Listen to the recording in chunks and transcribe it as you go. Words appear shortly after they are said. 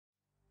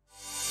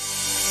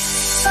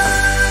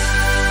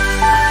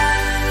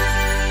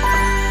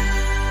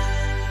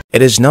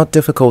It is not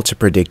difficult to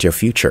predict your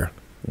future.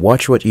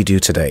 Watch what you do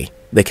today.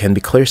 They can be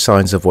clear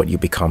signs of what you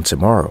become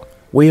tomorrow.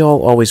 We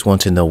all always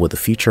want to know what the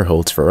future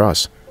holds for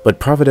us,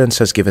 but Providence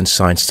has given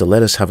signs to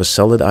let us have a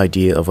solid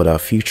idea of what our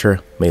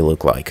future may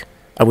look like.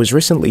 I was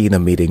recently in a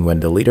meeting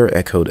when the leader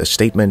echoed a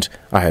statement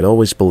I had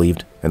always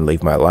believed and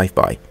lived my life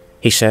by.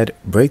 He said,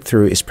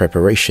 breakthrough is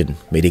preparation,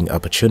 meeting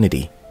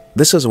opportunity.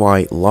 This is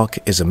why luck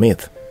is a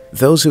myth.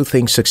 Those who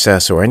think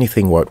success or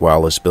anything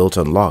worthwhile is built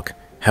on luck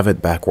have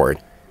it backward.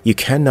 You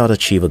cannot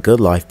achieve a good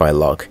life by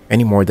luck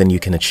any more than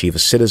you can achieve a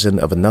citizen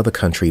of another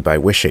country by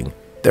wishing.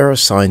 There are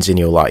signs in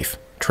your life,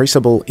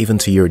 traceable even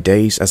to your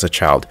days as a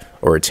child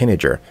or a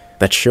teenager,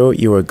 that show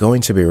you are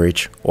going to be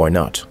rich or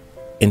not.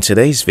 In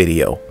today's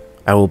video,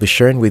 I will be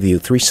sharing with you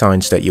 3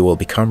 signs that you will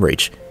become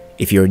rich.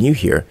 If you're new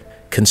here,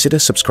 consider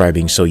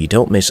subscribing so you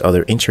don't miss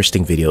other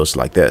interesting videos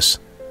like this.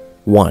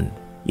 1.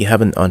 You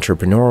have an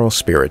entrepreneurial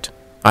spirit.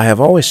 I have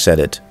always said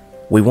it.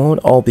 We won't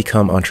all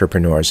become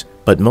entrepreneurs,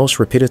 but most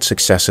repeated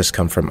successes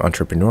come from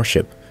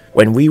entrepreneurship.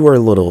 When we were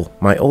little,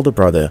 my older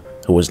brother,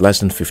 who was less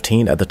than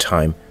 15 at the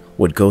time,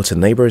 would go to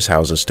neighbors'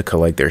 houses to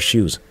collect their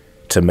shoes,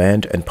 to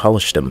mend and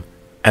polish them.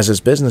 As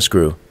his business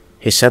grew,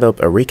 he set up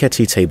a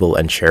rickety table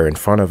and chair in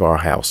front of our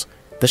house.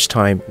 This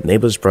time,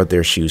 neighbors brought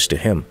their shoes to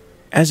him.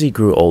 As he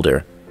grew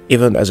older,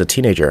 even as a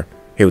teenager,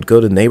 he would go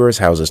to neighbors'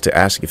 houses to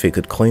ask if he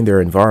could clean their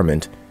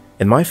environment.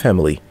 In my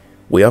family,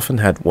 we often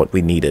had what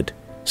we needed.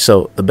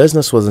 So the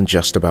business wasn't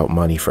just about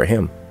money for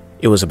him.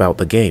 It was about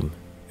the game.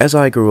 As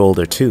I grew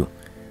older too,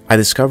 I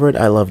discovered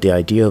I loved the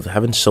idea of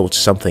having sold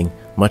something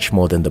much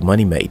more than the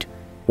money made.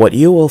 What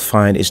you will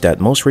find is that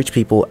most rich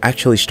people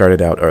actually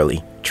started out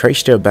early,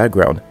 traced their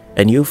background,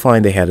 and you'll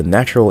find they had a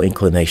natural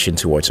inclination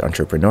towards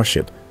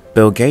entrepreneurship.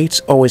 Bill Gates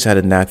always had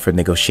a knack for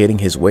negotiating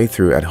his way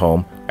through at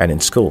home and in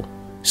school.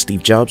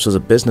 Steve Jobs was a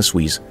business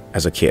whiz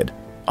as a kid,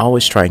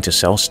 always trying to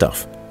sell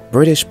stuff.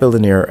 British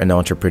billionaire and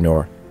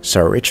entrepreneur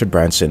Sir Richard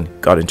Branson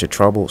got into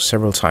trouble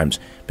several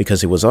times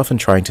because he was often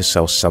trying to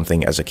sell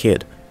something as a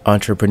kid.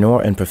 Entrepreneur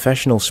and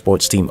professional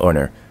sports team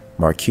owner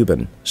Mark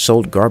Cuban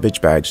sold garbage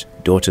bags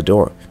door to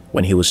door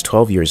when he was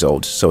 12 years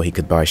old so he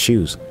could buy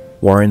shoes.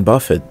 Warren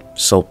Buffett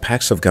sold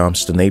packs of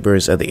gums to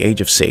neighbors at the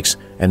age of 6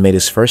 and made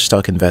his first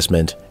stock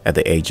investment at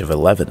the age of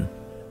 11.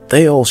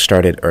 They all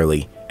started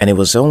early, and it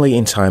was only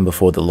in time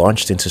before they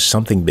launched into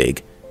something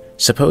big.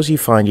 Suppose you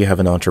find you have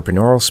an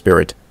entrepreneurial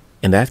spirit.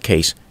 In that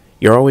case,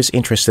 you're always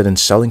interested in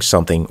selling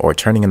something or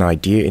turning an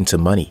idea into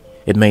money.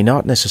 It may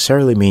not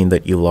necessarily mean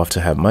that you love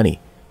to have money,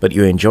 but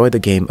you enjoy the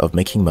game of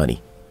making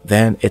money.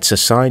 Then it's a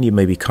sign you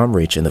may become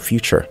rich in the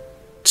future.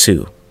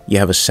 2. You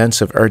have a sense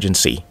of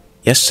urgency.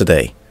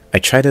 Yesterday, I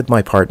chided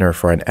my partner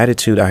for an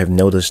attitude I have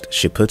noticed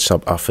she puts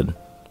up often.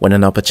 When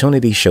an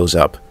opportunity shows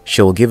up,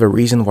 she will give a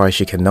reason why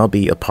she cannot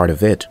be a part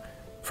of it.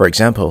 For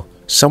example,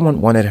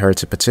 someone wanted her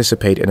to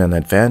participate in an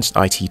advanced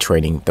IT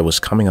training that was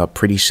coming up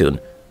pretty soon.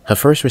 Her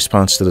first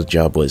response to the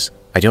job was,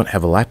 "I don't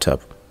have a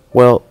laptop."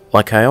 Well,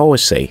 like I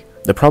always say,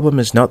 the problem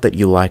is not that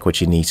you like what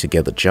you need to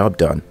get the job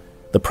done.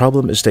 The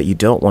problem is that you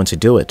don't want to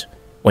do it.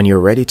 When you're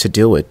ready to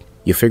do it,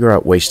 you figure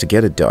out ways to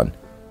get it done.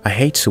 I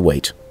hate to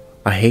wait.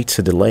 I hate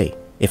to delay.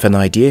 If an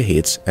idea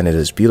hits and it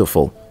is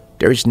beautiful,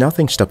 there is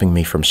nothing stopping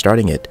me from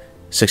starting it.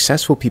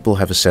 Successful people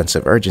have a sense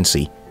of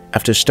urgency.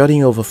 After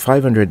studying over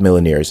 500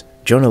 millionaires,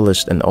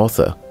 journalist and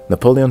author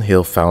Napoleon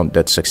Hill found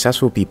that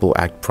successful people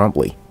act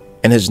promptly.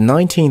 In his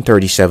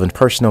 1937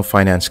 personal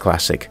finance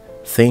classic,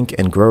 Think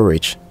and Grow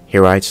Rich, he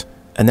writes,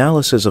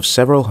 analysis of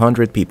several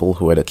hundred people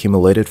who had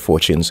accumulated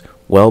fortunes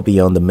well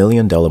beyond the $1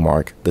 million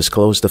mark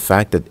disclosed the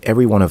fact that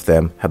every one of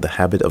them had the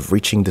habit of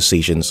reaching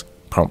decisions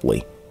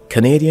promptly.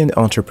 Canadian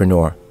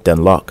entrepreneur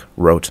Dan Lok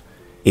wrote,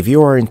 "If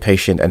you are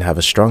impatient and have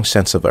a strong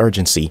sense of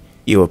urgency,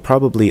 you are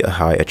probably a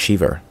high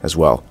achiever as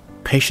well.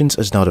 Patience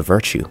is not a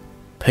virtue.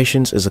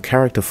 Patience is a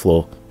character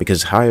flaw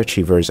because high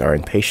achievers are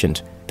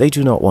impatient. They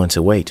do not want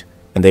to wait,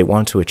 and they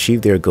want to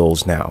achieve their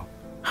goals now.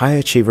 High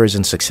achievers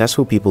and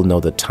successful people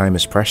know that time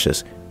is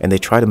precious, and they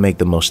try to make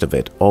the most of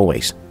it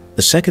always."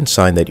 The second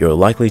sign that you're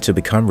likely to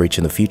become rich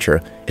in the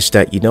future is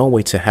that you don't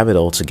wait to have it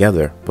all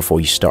together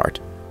before you start.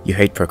 You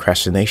hate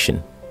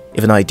procrastination.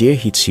 If an idea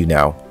hits you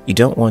now, you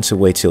don't want to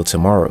wait till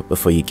tomorrow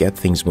before you get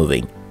things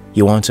moving.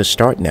 You want to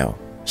start now.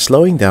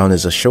 Slowing down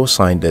is a sure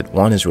sign that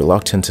one is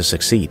reluctant to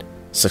succeed.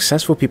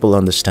 Successful people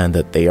understand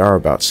that they are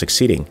about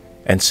succeeding,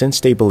 and since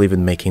they believe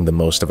in making the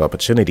most of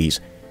opportunities,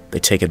 they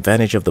take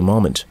advantage of the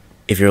moment.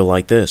 If you're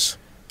like this,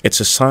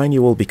 it's a sign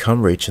you will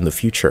become rich in the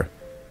future.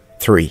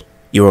 3.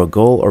 You are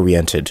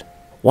goal-oriented.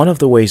 One of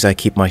the ways I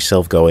keep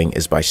myself going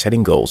is by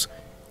setting goals.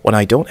 When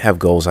I don't have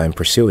goals I am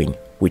pursuing,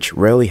 which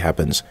rarely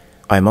happens,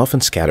 I am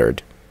often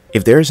scattered.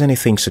 If there is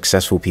anything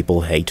successful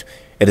people hate,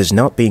 it is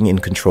not being in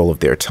control of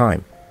their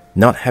time.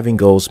 Not having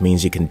goals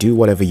means you can do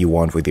whatever you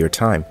want with your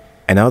time,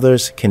 and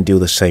others can do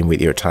the same with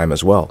your time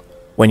as well.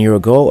 When you're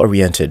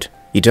goal-oriented,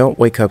 you don't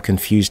wake up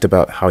confused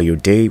about how your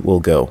day will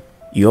go.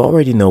 You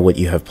already know what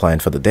you have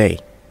planned for the day,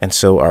 and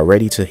so are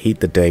ready to hit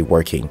the day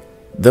working.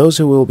 Those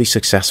who will be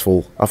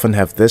successful often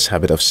have this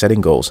habit of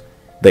setting goals.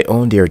 They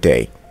own their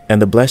day,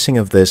 and the blessing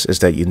of this is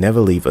that you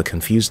never live a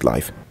confused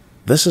life.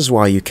 This is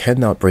why you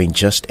cannot bring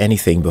just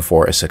anything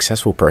before a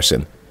successful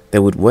person. They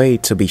would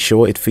wait to be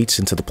sure it fits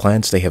into the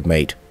plans they have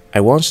made.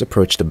 I once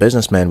approached a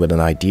businessman with an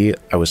idea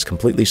I was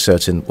completely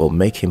certain will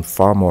make him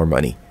far more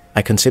money.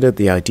 I considered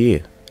the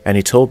idea, and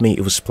he told me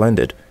it was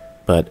splendid,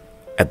 but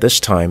at this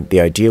time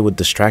the idea would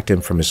distract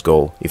him from his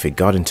goal if he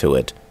got into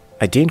it.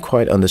 I didn't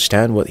quite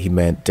understand what he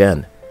meant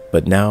then,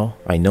 but now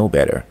I know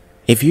better.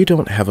 If you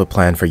don't have a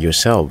plan for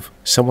yourself,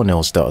 someone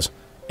else does,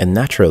 and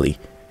naturally,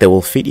 they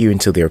will fit you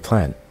into their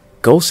plan.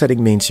 Goal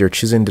setting means you're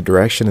choosing the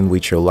direction in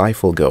which your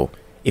life will go.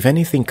 If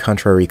anything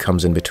contrary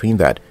comes in between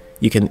that,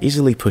 you can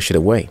easily push it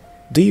away.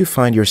 Do you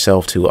find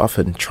yourself too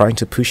often trying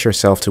to push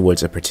yourself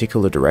towards a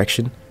particular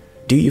direction?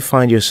 Do you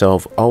find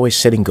yourself always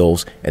setting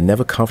goals and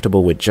never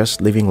comfortable with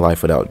just living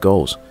life without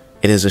goals?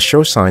 It is a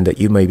sure sign that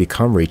you may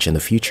become rich in the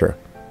future.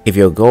 If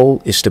your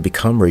goal is to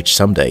become rich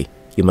someday,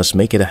 you must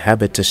make it a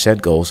habit to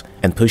set goals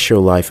and push your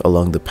life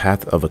along the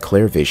path of a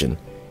clear vision.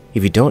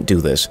 If you don't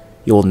do this,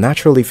 you will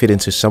naturally fit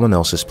into someone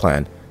else's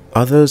plan.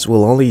 Others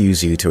will only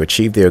use you to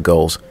achieve their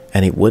goals,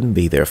 and it wouldn't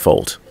be their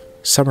fault.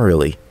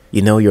 Summarily,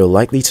 you know you're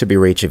likely to be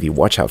rich if you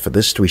watch out for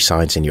these 3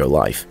 signs in your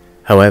life.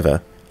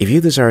 However, if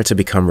you desire to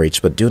become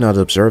rich but do not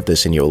observe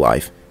this in your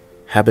life,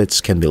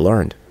 habits can be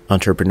learned.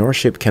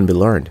 Entrepreneurship can be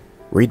learned.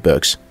 Read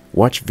books,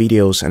 watch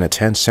videos, and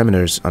attend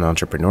seminars on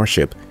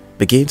entrepreneurship.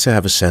 Begin to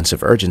have a sense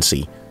of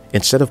urgency.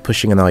 Instead of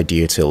pushing an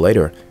idea till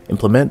later,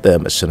 implement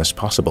them as soon as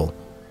possible.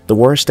 The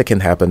worst that can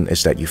happen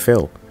is that you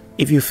fail.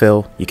 If you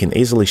fail, you can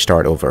easily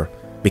start over.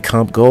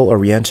 Become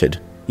goal-oriented.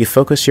 You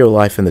focus your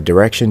life in the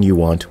direction you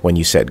want when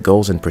you set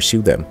goals and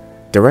pursue them.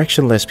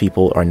 Directionless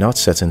people are not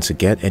certain to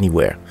get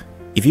anywhere.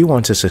 If you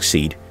want to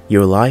succeed,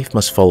 your life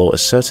must follow a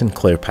certain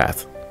clear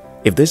path.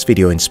 If this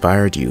video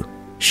inspired you,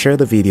 share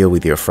the video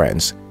with your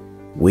friends.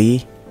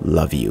 We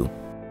love you.